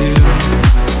me feel,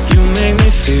 you make me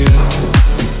feel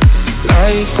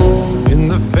like gold. In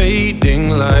the fading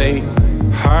light,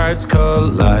 hearts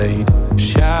collide.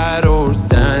 Shadows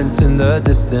dance in the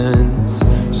distance.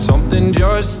 Something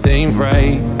just ain't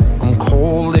right. I'm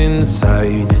cold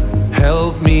inside.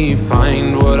 Help me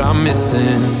find what I'm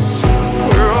missing.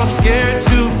 We're all scared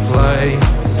to fly,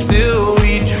 still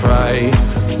we try.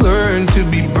 Learn to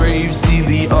be brave, see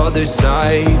the other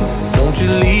side. Won't you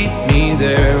lead me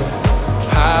there?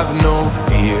 Have no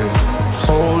fear.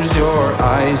 Close your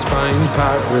eyes, find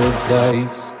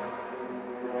paradise.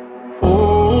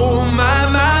 Oh my,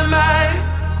 my, my.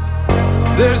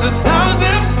 There's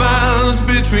 1,000 miles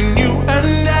between you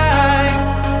and I.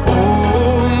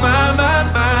 Oh my, my,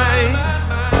 my.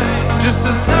 Just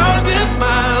 1,000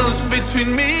 miles between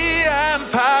me and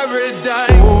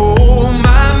paradise. Oh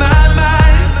my, my, my.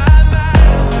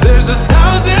 There's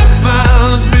 1,000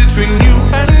 miles between you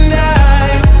and I.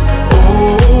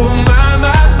 Oh my,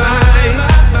 my, my.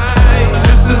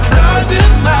 Just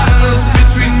 1,000 miles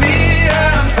between me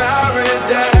and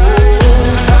paradise.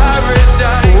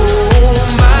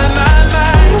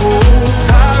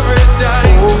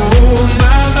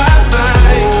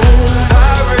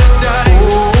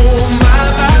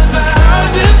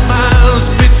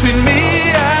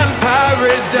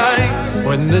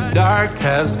 When the dark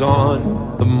has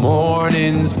gone, the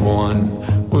morning's won.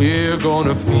 We're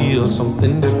gonna feel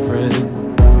something different.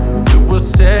 It will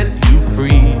set you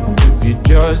free if you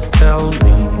just tell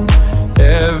me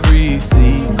every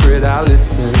secret. I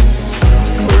listen.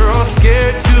 We're all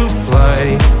scared to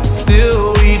fly,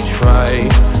 still we try.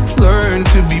 Learn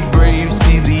to be brave,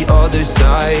 see the other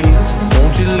side.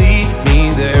 Won't you lead me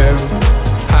there?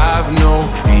 Have no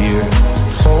fear.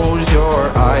 Close your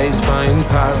eyes, find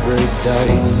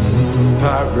paradise,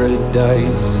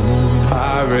 paradise,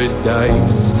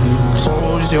 paradise.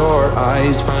 Close your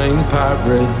eyes, find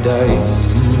paradise,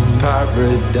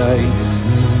 paradise,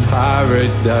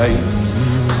 paradise.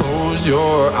 Close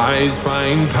your eyes,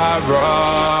 find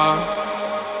para.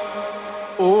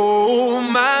 Oh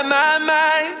my, my,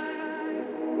 my.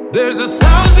 There's 1,000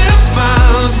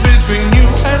 miles between you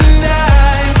and I.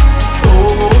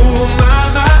 Oh my,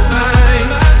 my, my.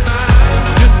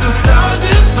 Just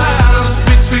 1,000 miles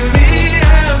between me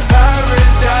and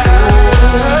paradise.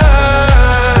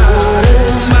 Oh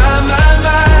my, my,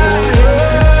 my.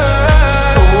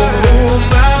 Oh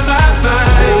my, my,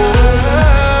 my.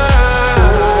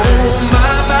 Oh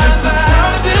my, my, my.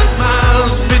 1,000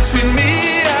 miles between me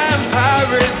and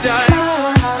paradise.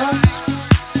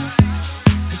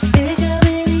 Bigger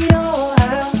than your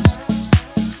house.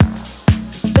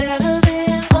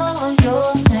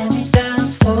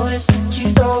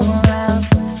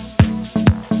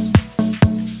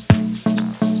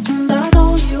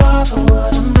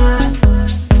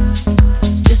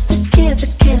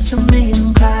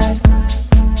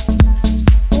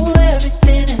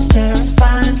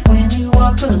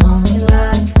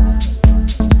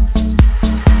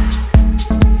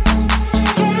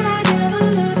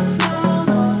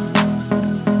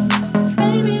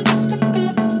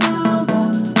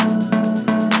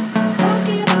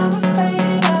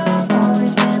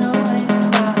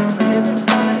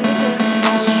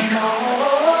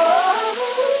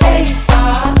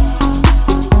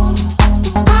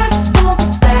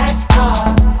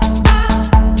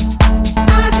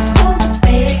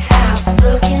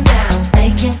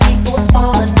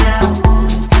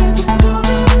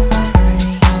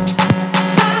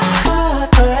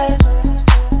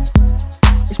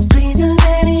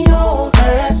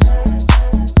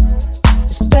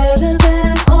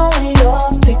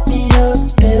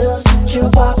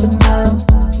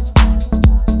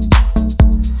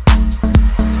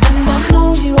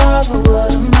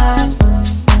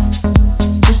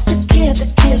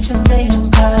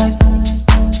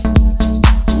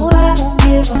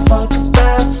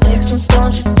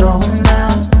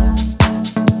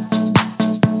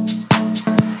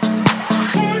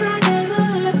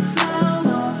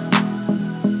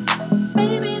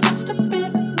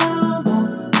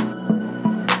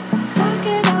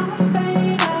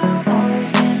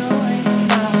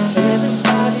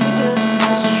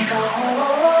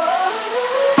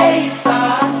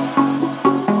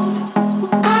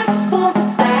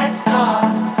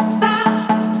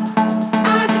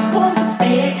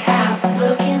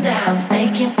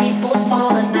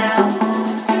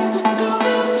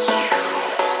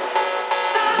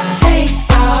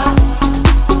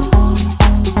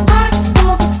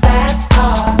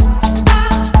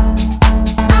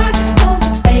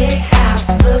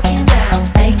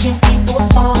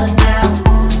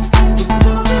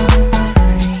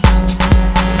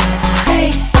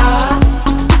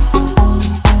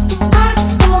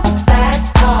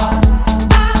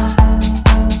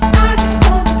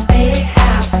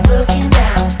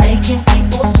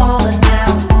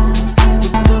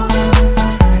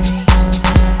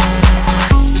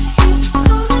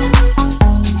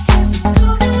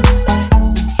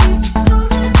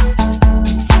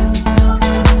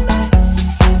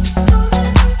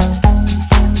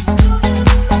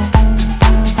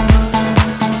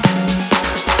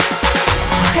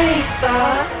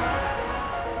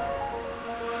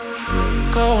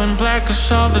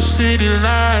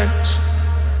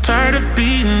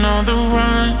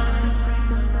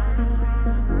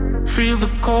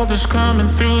 cold is coming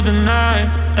through the night,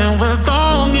 and we're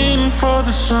longing for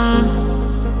the sun.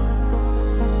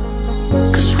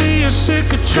 'Cause we are sick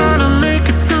of trying to make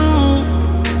it through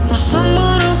when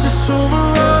someone else is over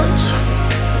us.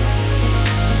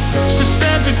 So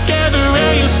stand together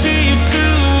and you'll see it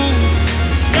too.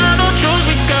 Got no choice,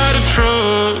 we gotta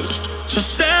trust. So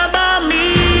stand by me,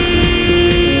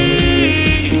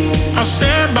 I'll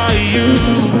stand by you.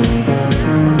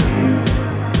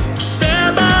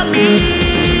 Stand by me,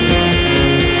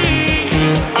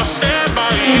 I'll stand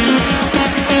by you.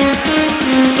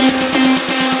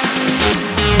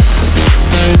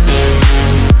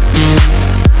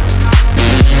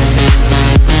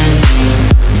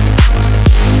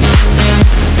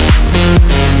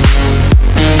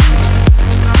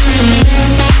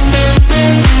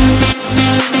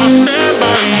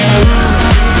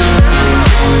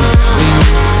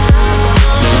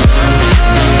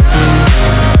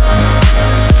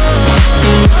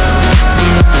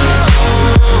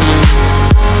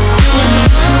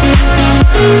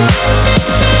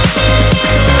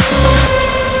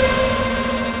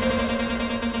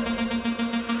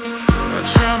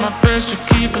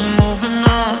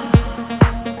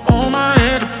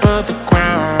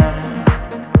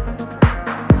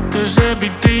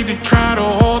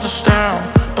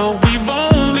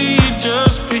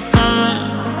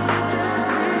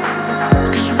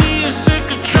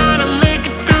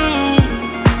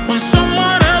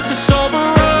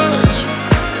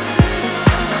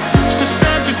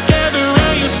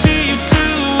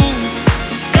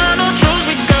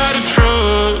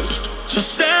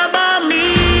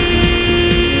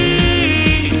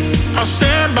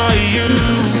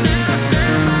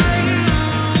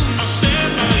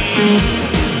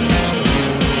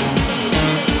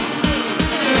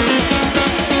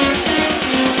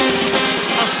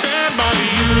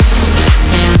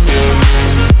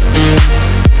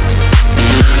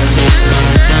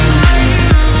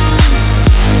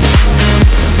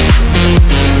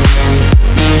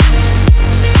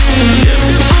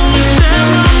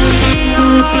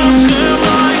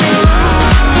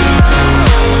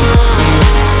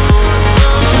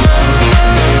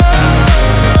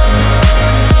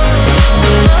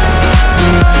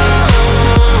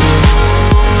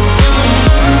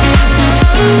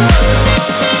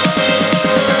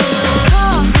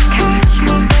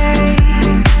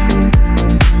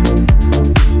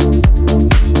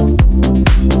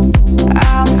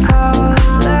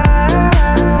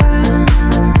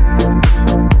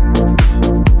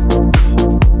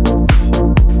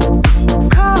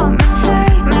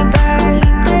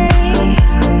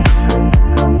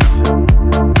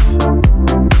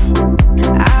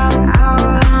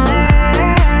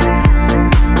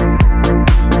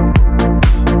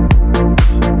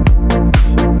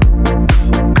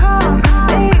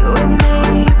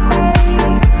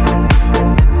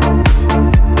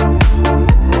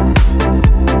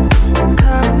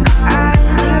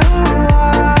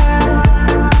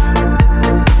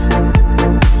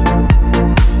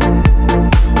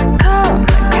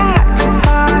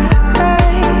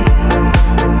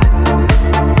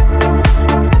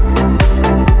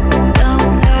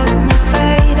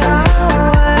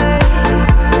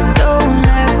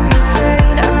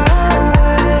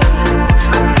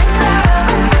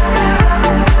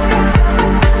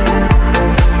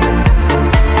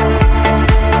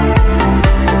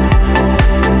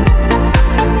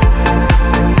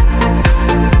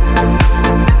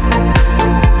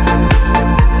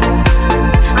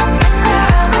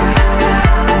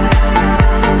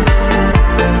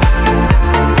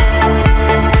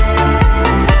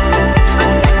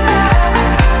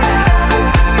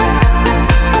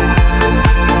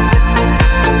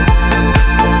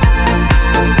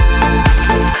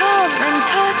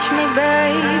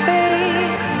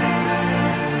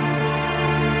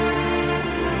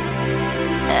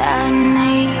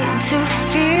 to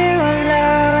feel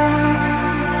love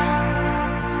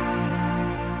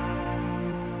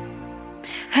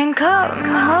and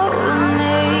come home.